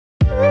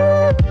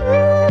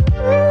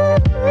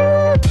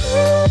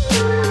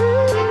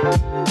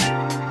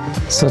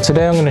So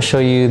today I'm going to show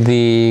you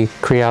the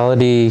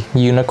Creality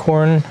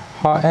Unicorn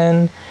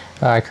Hotend.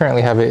 I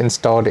currently have it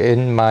installed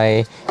in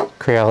my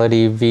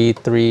Creality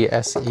V3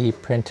 SE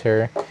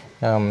printer.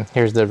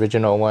 Here's the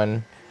original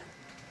one,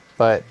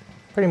 but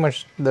pretty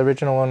much the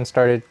original one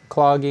started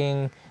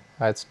clogging.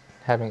 It's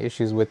having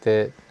issues with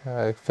it.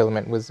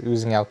 Filament was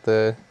oozing out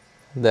the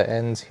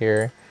ends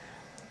here.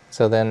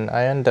 So then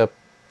I end up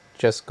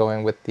just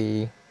going with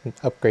the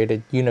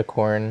upgraded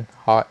Unicorn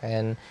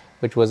Hotend,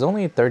 which was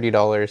only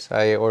 $30.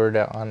 I ordered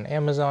it on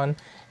Amazon,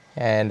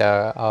 and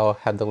I'll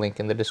have the link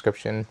in the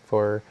description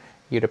for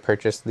you to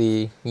purchase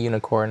the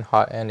Unicorn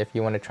Hotend if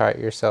you want to try it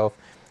yourself.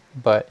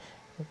 But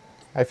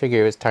I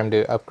figured it was time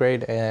to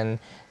upgrade, and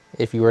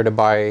if you were to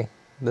buy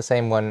the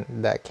same one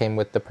that came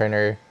with the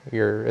printer,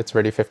 it's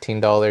already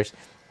 $15.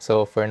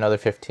 So for another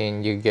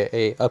 $15, you get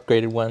a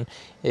upgraded one.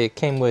 It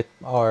came with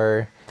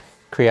our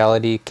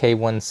Creality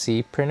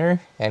K1C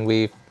printer, and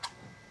we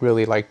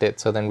really liked it,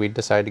 so then we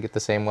decided to get the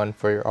same one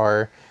for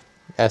our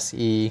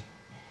SE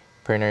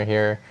printer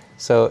here.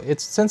 So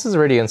since it's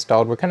already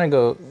installed, we're gonna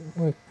go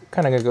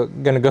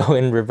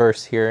in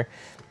reverse here.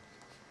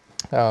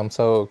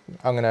 So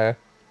I'm gonna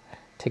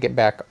take it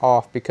back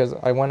off because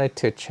I wanted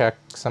to check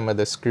some of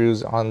the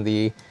screws on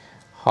the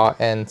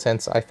Hotend,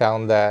 since I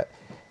found that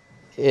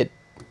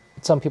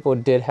some people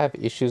did have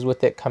issues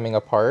with it coming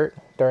apart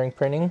during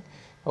printing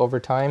over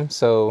time.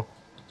 So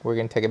we're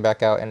gonna take it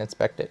back out and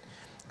inspect it.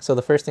 So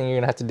the first thing you're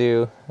gonna have to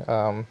do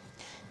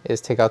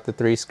is take out the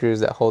 3 screws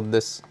that hold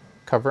this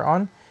cover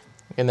on,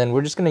 and then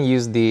we're just gonna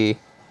use the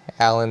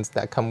Allens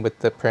that come with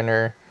the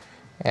printer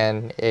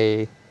and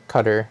a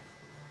cutter.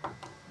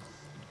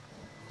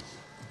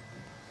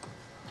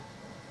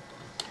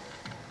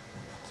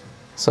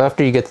 So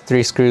after you get the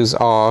 3 screws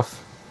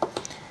off,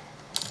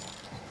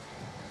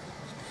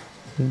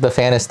 the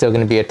fan is still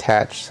gonna be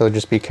attached, so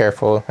just be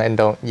careful and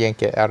don't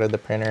yank it out of the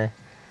printer.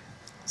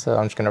 So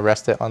I'm just gonna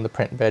rest it on the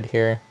print bed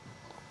here.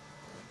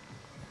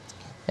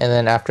 And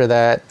then after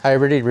that, I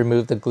already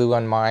removed the glue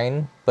on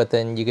mine, but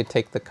then you could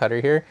take the cutter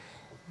here,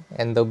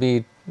 and there'll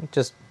be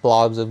just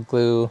blobs of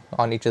glue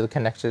on each of the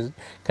connectors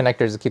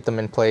to keep them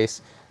in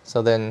place.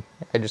 So then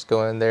I just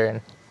go in there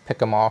and pick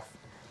them off.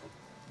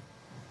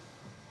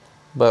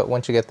 But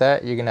once you get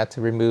that, you're gonna have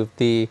to remove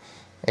the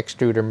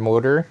extruder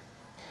motor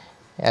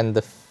and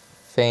the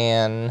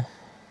fan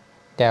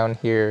down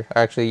here.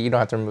 Actually, you don't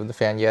have to remove the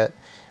fan yet,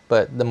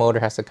 but the motor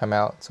has to come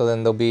out. So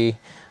then there'll be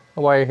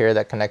a wire here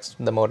that connects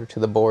the motor to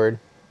the board.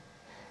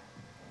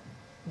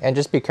 And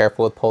just be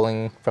careful with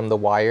pulling from the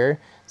wire.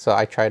 So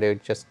I try to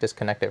just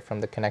disconnect it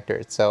from the connector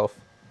itself.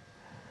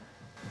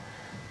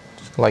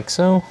 Just like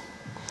so.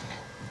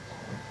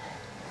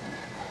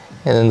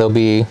 And then there'll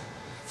be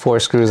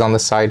 4 screws on the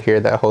side here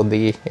that hold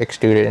the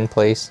extruder in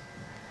place.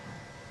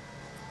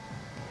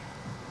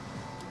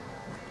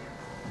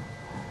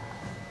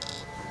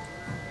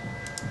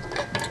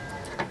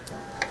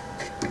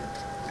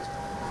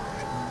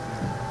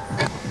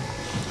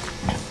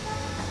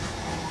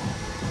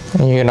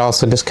 And you can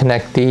also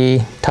disconnect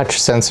the touch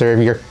sensor if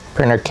your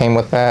printer came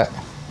with that.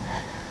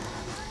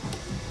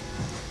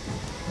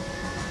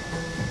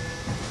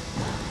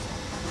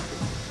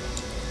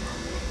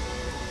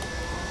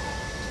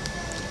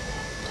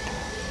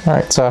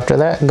 Alright, so after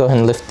that, go ahead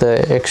and lift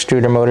the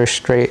extruder motor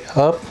straight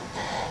up.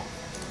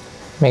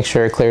 Make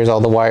sure it clears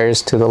all the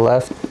wires to the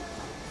left.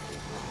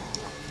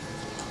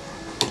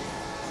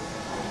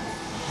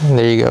 And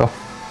there you go.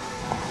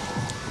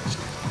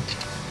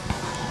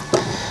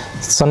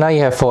 So now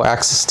you have full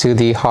access to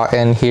the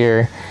Hotend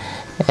here,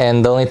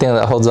 and the only thing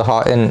that holds the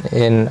Hotend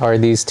in are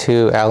these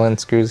 2 Allen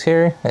screws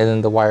here, and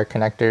then the wire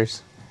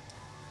connectors.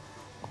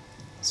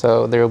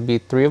 So there will be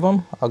 3 of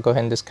them. I'll go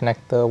ahead and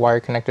disconnect the wire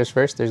connectors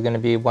first. There's going to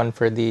be one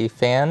for the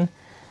fan,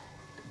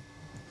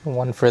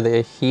 one for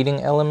the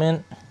heating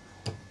element,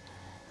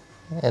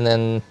 and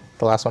then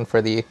the last one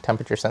for the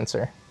temperature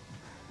sensor.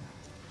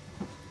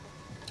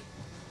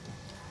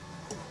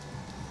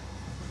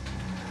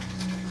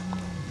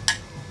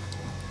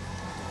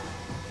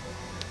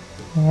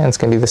 And it's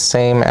going to be the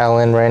same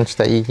Allen wrench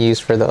that you use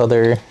for the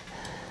other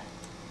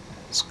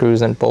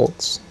screws and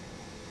bolts.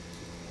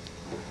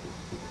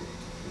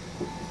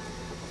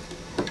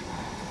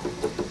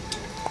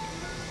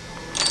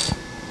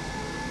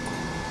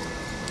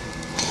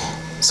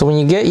 So when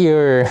you get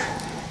your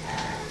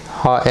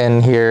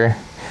Hotend here,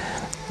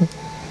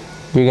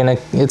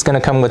 it's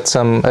gonna come with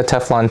a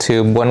Teflon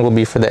tube. One will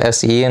be for the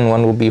SE and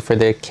one will be for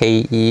the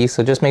KE.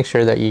 So just make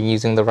sure that you're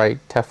using the right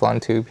Teflon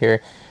tube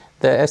here.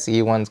 The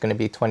SE one's going to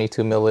be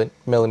 22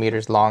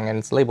 millimeters long, and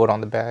it's labeled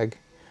on the bag.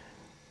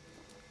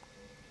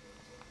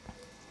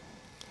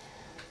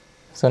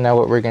 So now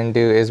what we're going to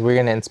do is we're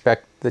going to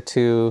inspect the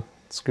 2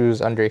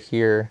 screws under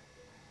here.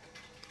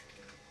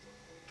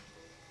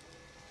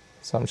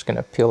 So I'm just going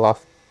to peel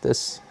off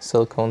this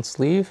silicone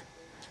sleeve.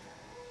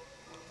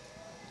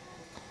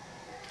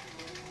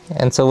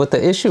 And so what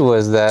the issue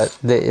was that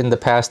in the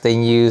past they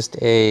used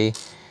a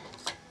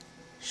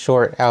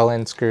short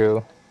Allen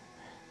screw,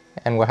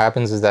 and what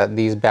happens is that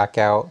these back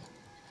out.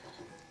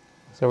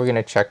 So we're going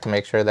to check to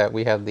make sure that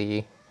we have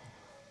the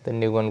the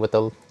new one with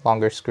the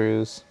longer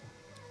screws.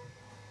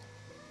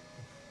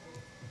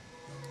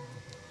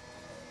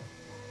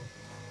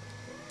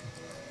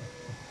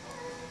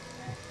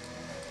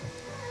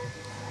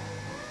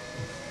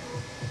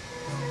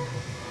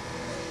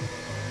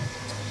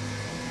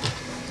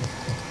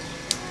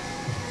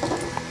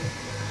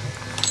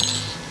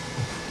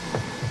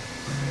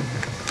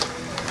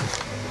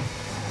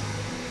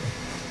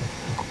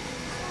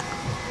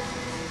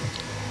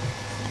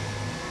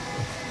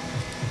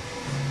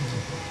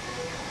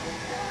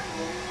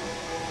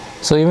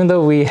 So even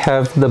though we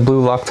have the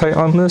blue Loctite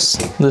on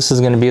this is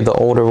going to be the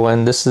older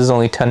one. This is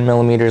only 10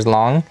 millimeters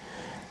long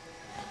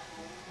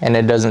and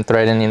it doesn't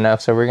threaden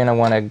enough. So we're going to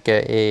want to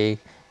get a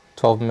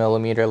 12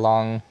 millimeter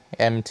long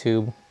M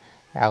tube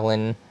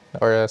Allen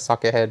or a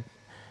socket head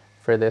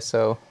for this.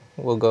 So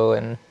we'll go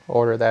and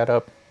order that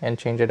up and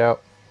change it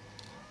out.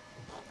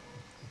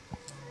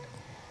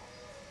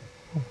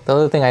 The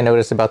other thing I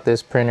noticed about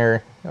this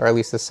printer, or at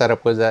least the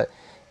setup, was that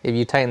if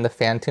you tighten the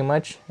fan too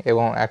much, it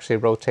won't actually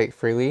rotate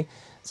freely.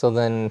 So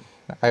then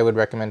I would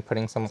recommend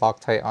putting some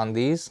Loctite on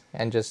these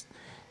and just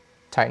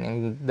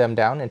tightening them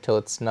down until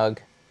it's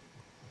snug.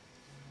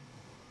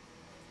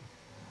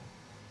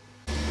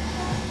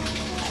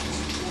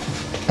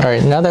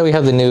 Alright, now that we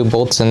have the new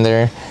bolts in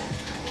there,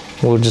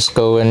 we'll just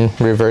go and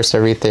reverse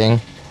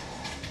everything.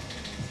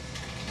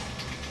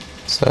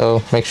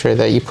 So make sure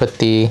that you put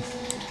the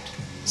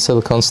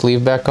silicone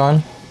sleeve back on.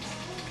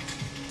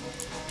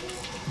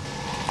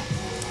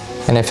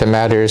 And if it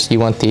matters, you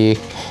want the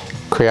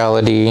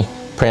Creality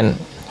print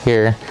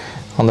here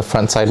on the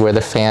front side where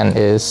the fan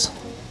is,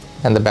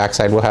 and the back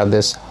side will have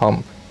this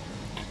hump.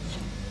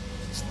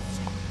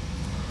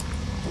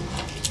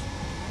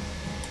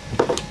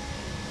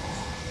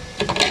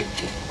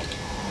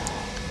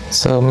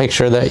 So make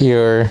sure that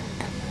your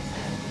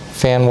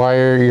fan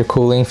wire, your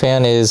cooling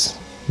fan, is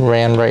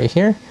ran right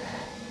here,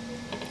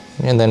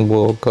 and then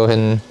we'll go ahead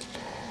and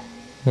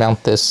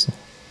mount this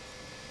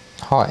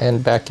hot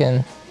end back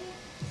in.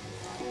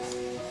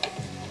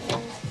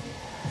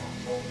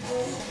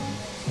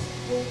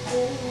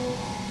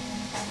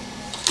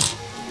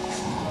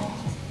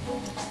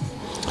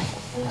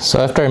 So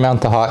after I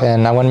mount the hot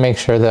end, I want to make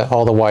sure that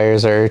all the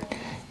wires are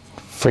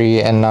free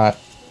and not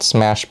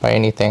smashed by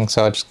anything.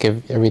 So I'll just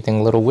give everything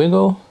a little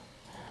wiggle.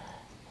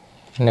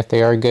 And if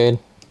they are good,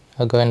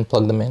 I'll go ahead and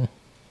plug them in.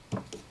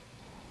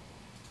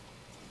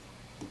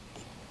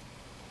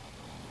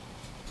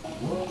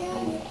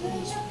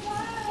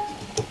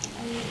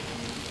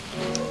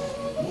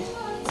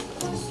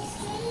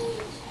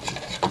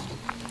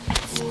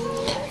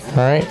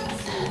 Alright,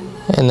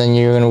 and then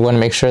you're going to want to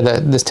make sure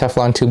that this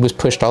Teflon tube is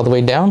pushed all the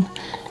way down,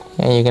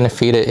 and you're going to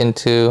feed it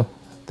into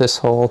this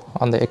hole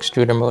on the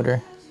extruder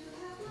motor.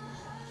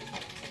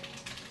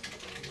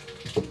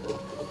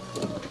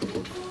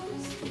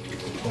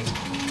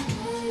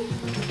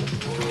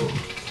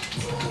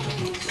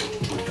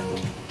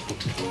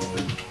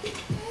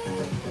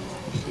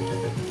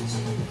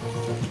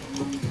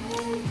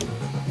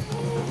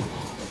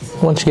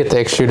 Once you get the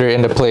extruder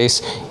into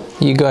place,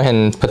 you go ahead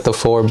and put the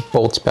 4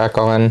 bolts back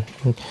on.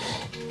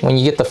 When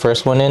you get the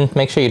first one in,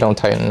 make sure you don't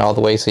tighten all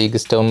the way so you can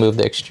still move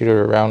the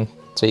extruder around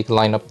so you can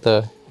line up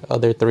the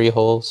other 3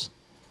 holes.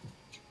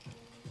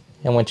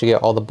 And once you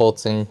get all the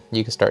bolts in,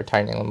 you can start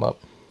tightening them up.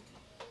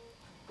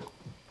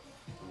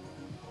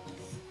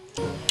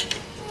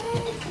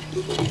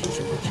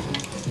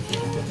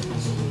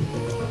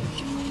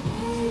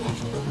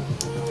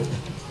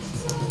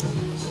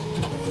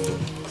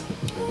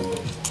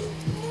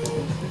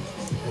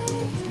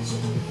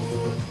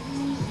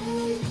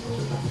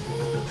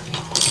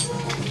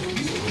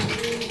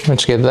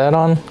 Once you get that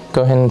on,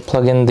 go ahead and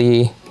plug in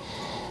the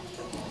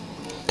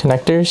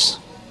connectors.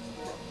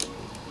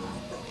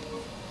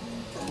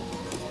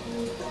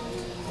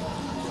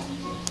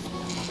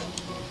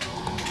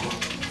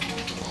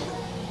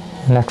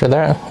 And after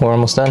that, we're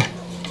almost done.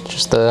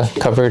 Just the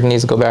cover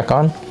needs to go back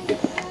on.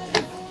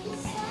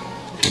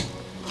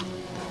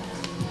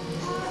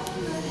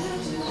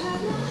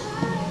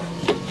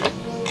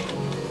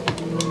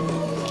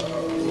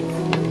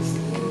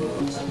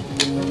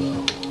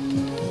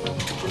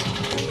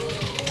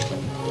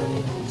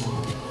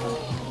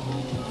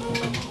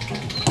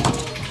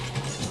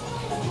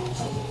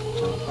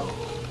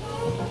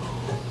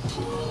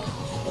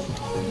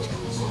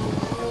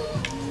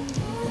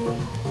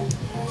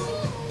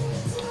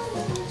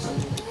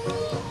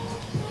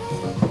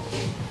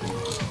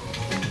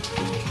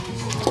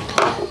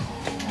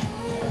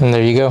 And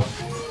there you go.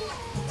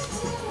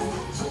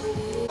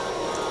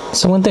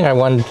 So one thing I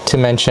wanted to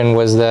mention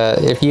was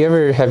that if you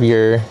ever have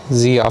your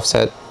Z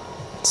offset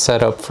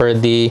set up for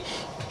the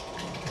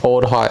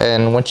old hot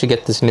end, once you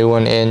get this new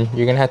one in,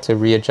 you're gonna have to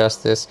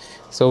readjust this.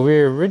 So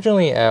we were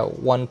originally at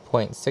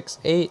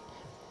 1.68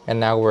 and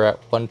now we're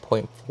at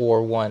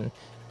 1.41.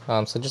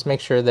 So just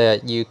make sure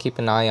that you keep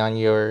an eye on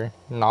your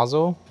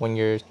nozzle when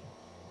you're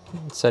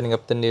setting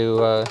up the new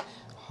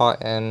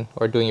hot end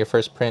or doing your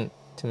first print,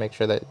 to make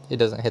sure that it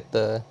doesn't hit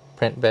the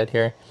print bed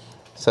here.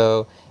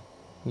 So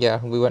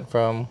yeah, we went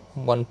from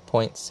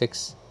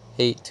 1.68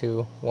 1.8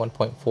 to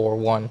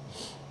 1.41.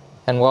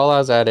 And while I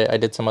was at it, I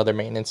did some other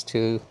maintenance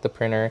to the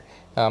printer.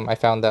 I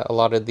found that a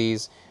lot of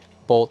these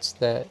bolts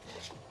that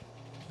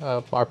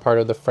are part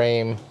of the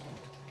frame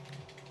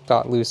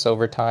got loose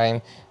over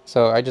time.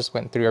 So I just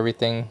went through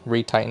everything,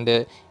 retightened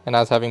it, and I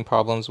was having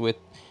problems with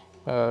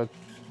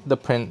the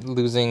print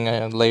losing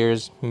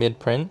layers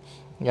mid-print.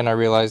 And I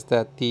realized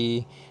that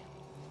the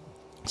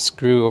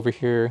screw over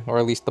here, or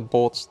at least the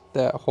bolts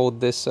that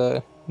hold this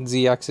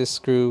Z-axis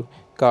screw,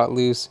 got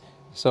loose.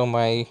 So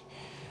my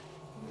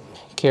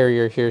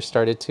carrier here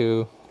started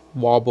to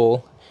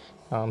wobble.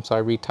 So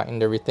I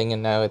retightened everything,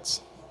 and now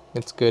it's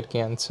good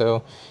again.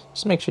 So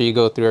just make sure you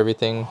go through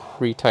everything,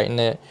 retighten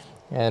it,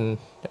 and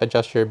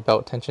adjust your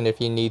belt tension if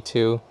you need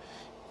to.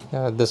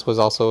 This was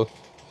also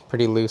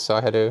pretty loose, so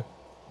I had to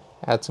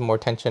add some more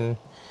tension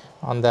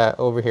on that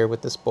over here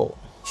with this bolt.